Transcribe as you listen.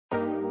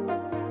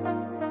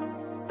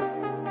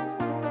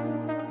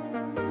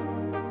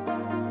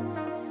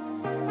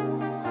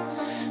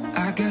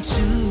got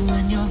you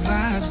and your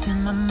vibes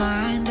in my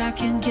mind, I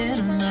can't get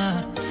them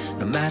out,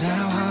 no matter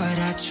how hard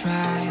I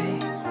try.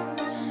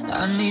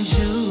 I need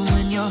you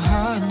and your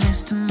heart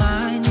next to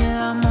mine,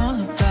 yeah, I'm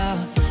all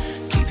about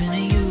keeping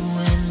it you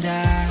and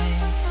I.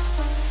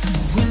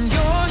 When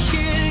you're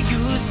here,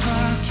 you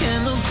spark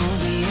chemical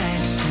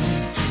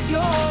reactions, your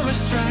aura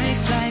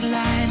strikes like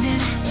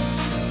lightning,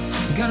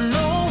 got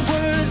no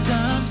words,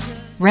 I'm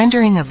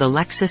Rendering of the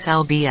Lexus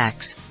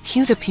LBX,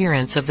 cute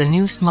appearance of the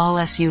new small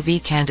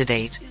SUV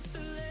candidate.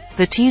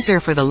 The teaser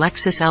for the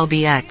Lexus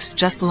LBX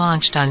just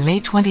launched on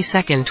May 22,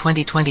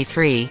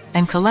 2023,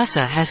 and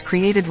Kolesa has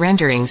created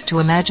renderings to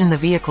imagine the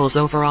vehicle's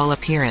overall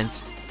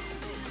appearance.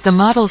 The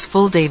model's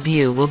full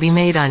debut will be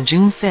made on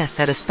June 5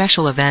 at a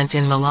special event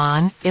in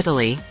Milan,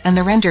 Italy, and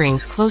the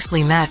renderings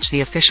closely match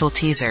the official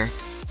teaser.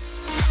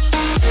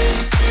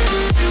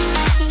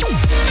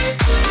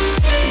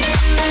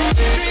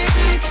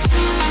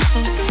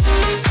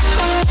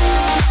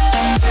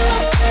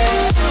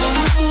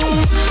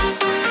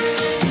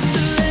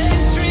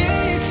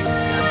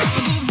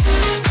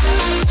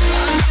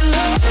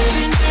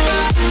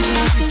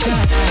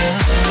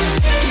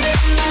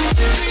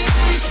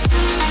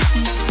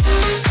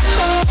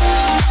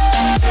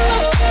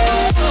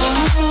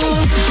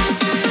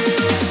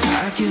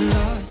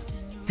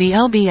 The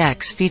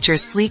LBX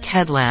features sleek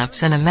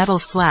headlamps and a metal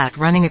slat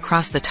running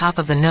across the top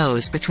of the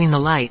nose between the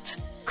lights.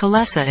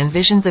 Kolesa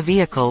envisioned the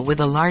vehicle with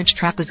a large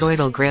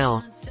trapezoidal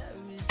grille.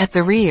 At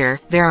the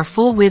rear, there are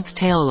full-width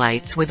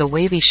taillights with a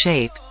wavy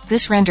shape.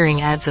 This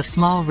rendering adds a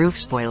small roof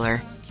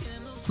spoiler.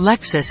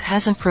 Lexus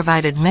hasn't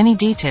provided many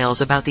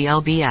details about the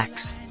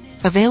LBX.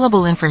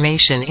 Available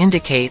information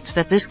indicates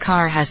that this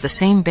car has the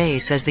same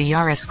base as the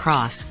Yaris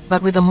Cross,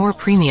 but with a more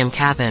premium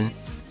cabin.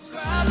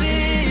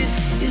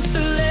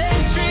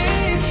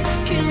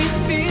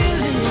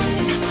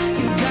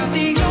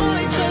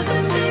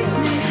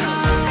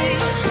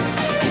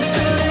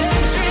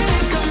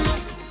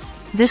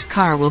 This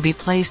car will be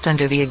placed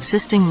under the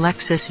existing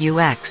Lexus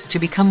UX to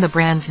become the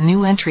brand's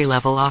new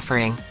entry-level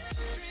offering.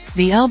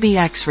 The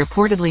LBX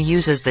reportedly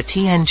uses the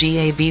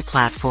TNGA-B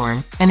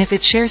platform, and if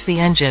it shares the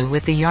engine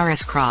with the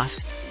Yaris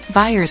Cross,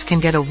 buyers can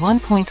get a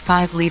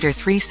 1.5-liter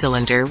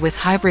 3-cylinder with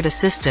hybrid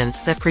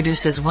assistance that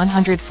produces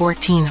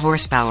 114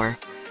 horsepower.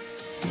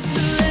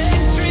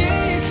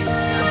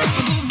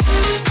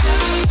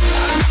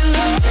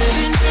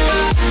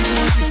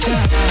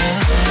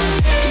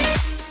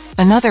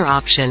 Another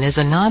option is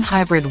a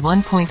non-hybrid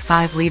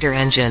 1.5-liter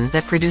engine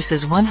that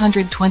produces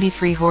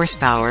 123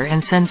 horsepower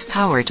and sends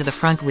power to the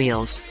front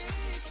wheels.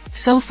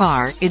 So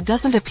far, it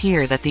doesn't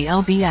appear that the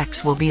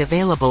LBX will be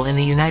available in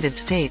the United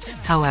States.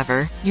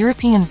 However,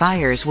 European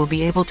buyers will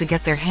be able to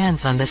get their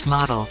hands on this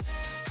model.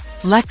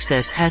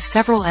 Lexus has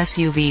several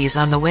SUVs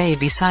on the way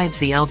besides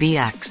the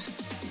LBX.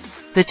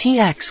 The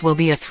TX will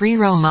be a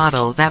 3-row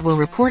model that will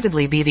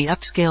reportedly be the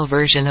upscale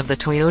version of the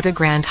Toyota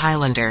Grand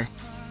Highlander.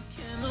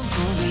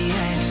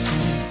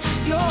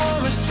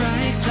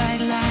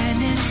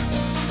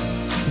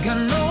 Got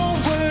no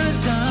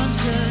words, I'm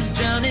just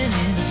drowning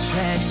in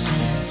attraction.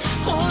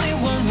 Only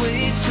one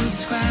way to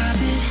describe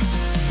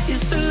it.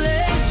 It's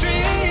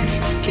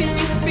electric. Can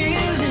you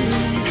feel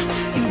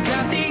it? You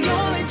got the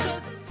only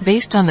touch.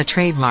 Based on the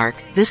trademark,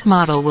 this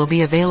model will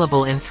be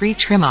available in 3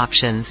 trim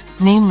options,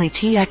 namely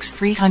TX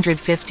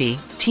 350,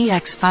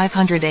 TX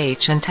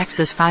 500H and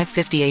Texas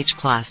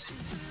 550H+.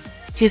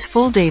 His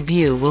full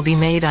debut will be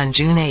made on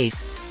June 8.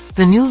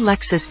 The new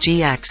Lexus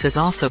GX is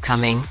also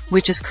coming,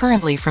 which is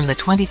currently from the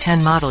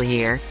 2010 model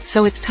year,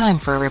 so it's time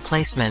for a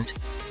replacement.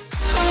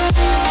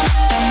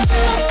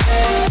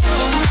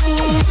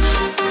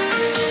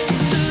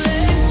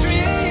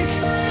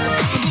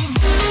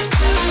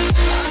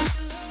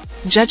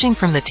 Judging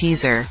from the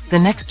teaser, the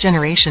next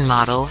generation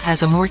model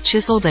has a more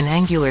chiseled and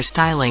angular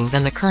styling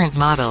than the current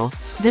model.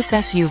 This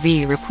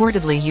SUV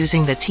reportedly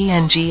using the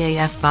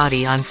TNGA-F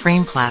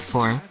body-on-frame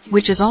platform,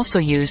 which is also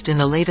used in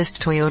the latest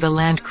Toyota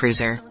Land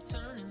Cruiser.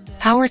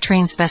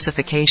 Powertrain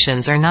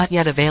specifications are not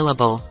yet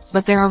available,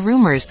 but there are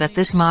rumors that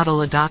this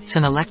model adopts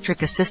an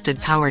electric-assisted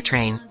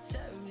powertrain.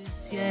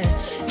 Yeah.